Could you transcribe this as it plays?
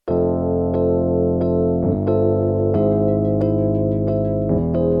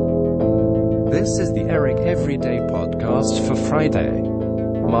Friday,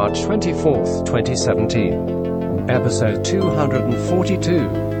 March 24th, 2017. Episode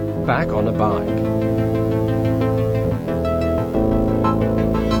 242. Back on a Bike.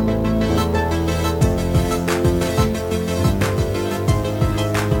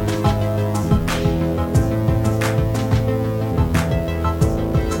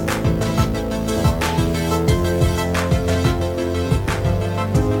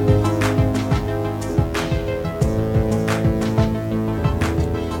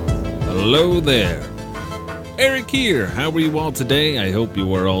 Hello there, Eric here. How are you all today? I hope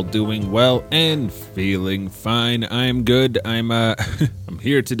you are all doing well and feeling fine. I'm good. I'm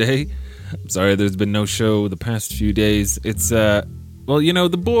here today. I'm sorry there's been no show the past few days. It's the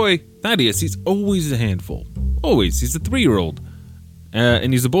boy Thaddeus, he's always a handful. Always. He's a 3-year-old.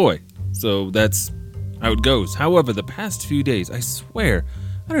 And he's a boy. So that's how it goes. However, the past few days, I swear,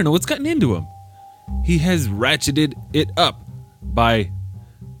 I don't know what's gotten into him. He has ratcheted it up by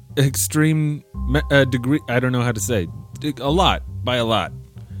extreme degree. I don't know how to say a lot.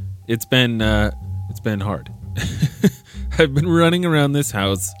 It's been hard. I've been running around this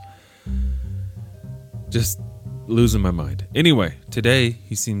house just losing my mind. Anyway, today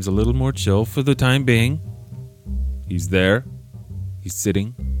he seems a little more chill for the time being. He's there. He's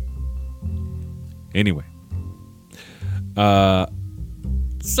sitting. Anyway. So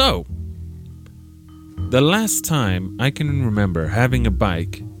the last time I can remember having a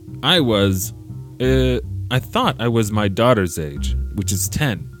bike, I thought I was my daughter's age, which is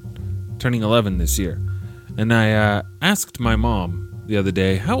 10, turning 11 this year. And I asked my mom the other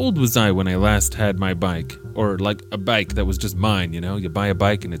day, how old was I when I last had my bike? Or like a bike that was just mine, you know? You buy a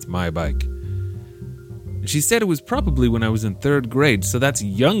bike and it's my bike. And she said it was probably when I was in 3rd grade, so that's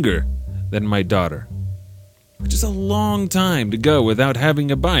younger than my daughter. Which is a long time to go without having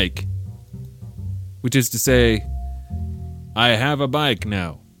a bike. Which is to say, I have a bike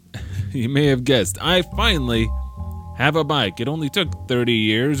now. You may have guessed. I finally have a bike. It only took 30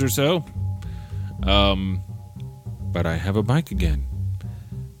 years or so. But I have a bike again.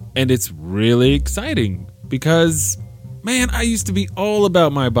 And it's really exciting because, man, I used to be all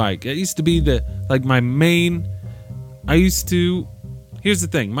about my bike. It used to be my main. Here's the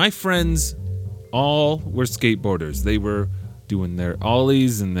thing. My friends all were skateboarders. They were doing their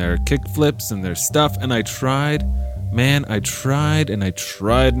ollies and their kick flips and their stuff. And I tried. Man, I tried,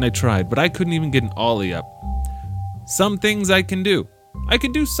 but I couldn't even get an ollie up. Some things I can do. I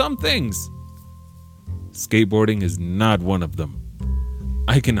can do some things. Skateboarding is not one of them.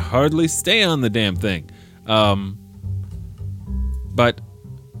 I can hardly stay on the damn thing. But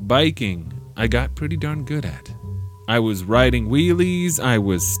biking, I got pretty darn good at. I was riding wheelies, I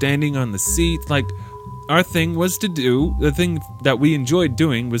was standing on the seat, our thing was to do, the thing that we enjoyed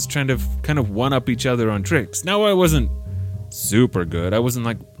doing was trying to kind of one-up each other on tricks. Now, I wasn't super good. I wasn't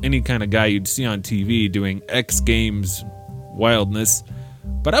like any kind of guy you'd see on TV doing X Games wildness,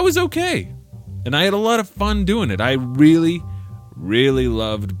 but I was okay. And I had a lot of fun doing it. I really, really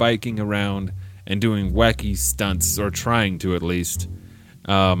loved biking around and doing wacky stunts, or trying to at least.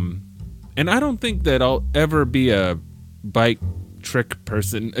 And I don't think that I'll ever be a bike trick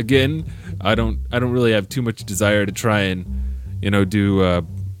person again. I don't really have too much desire to try and, do a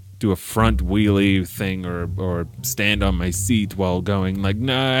front wheelie thing or stand on my seat while going.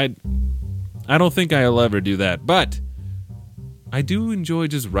 I don't think I'll ever do that. But I do enjoy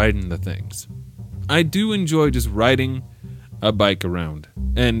just riding the things. I do enjoy just riding a bike around.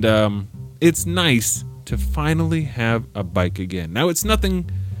 And it's nice to finally have a bike again. Now, it's nothing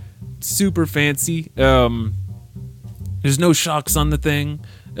super fancy. There's no shocks on the thing.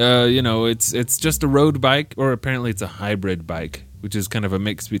 It's just a road bike, or apparently it's a hybrid bike, which is kind of a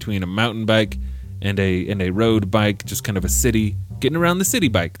mix between a mountain bike and a road bike, just kind of a city, getting around the city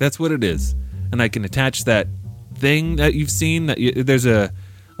bike. That's what it is. And I can attach that thing that you've seen. There's a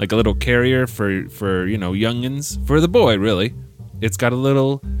little carrier for youngins, for the boy, really. It's got a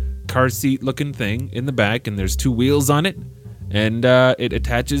little car seat looking thing in the back, and there's 2 wheels on it, and it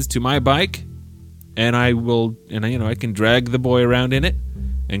attaches to my bike. And I can drag the boy around in it.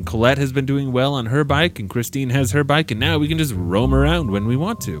 And Colette has been doing well on her bike, and Christine has her bike, and now we can just roam around when we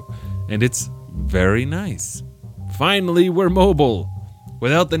want to. And it's very nice. Finally, we're mobile,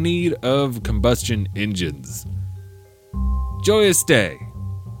 without the need of combustion engines. Joyous day.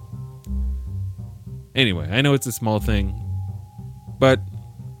 Anyway, I know it's a small thing, but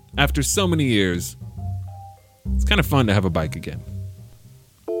after so many years, it's kind of fun to have a bike again.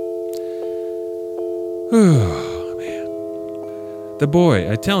 Oh, man. The boy,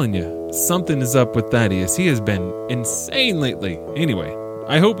 I'm telling you, something is up with Thaddeus. He has been insane lately. Anyway,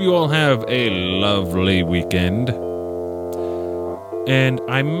 I hope you all have a lovely weekend. And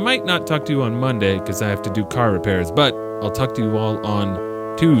I might not talk to you on Monday because I have to do car repairs, but I'll talk to you all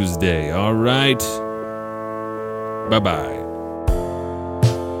on Tuesday, all right? Bye-bye.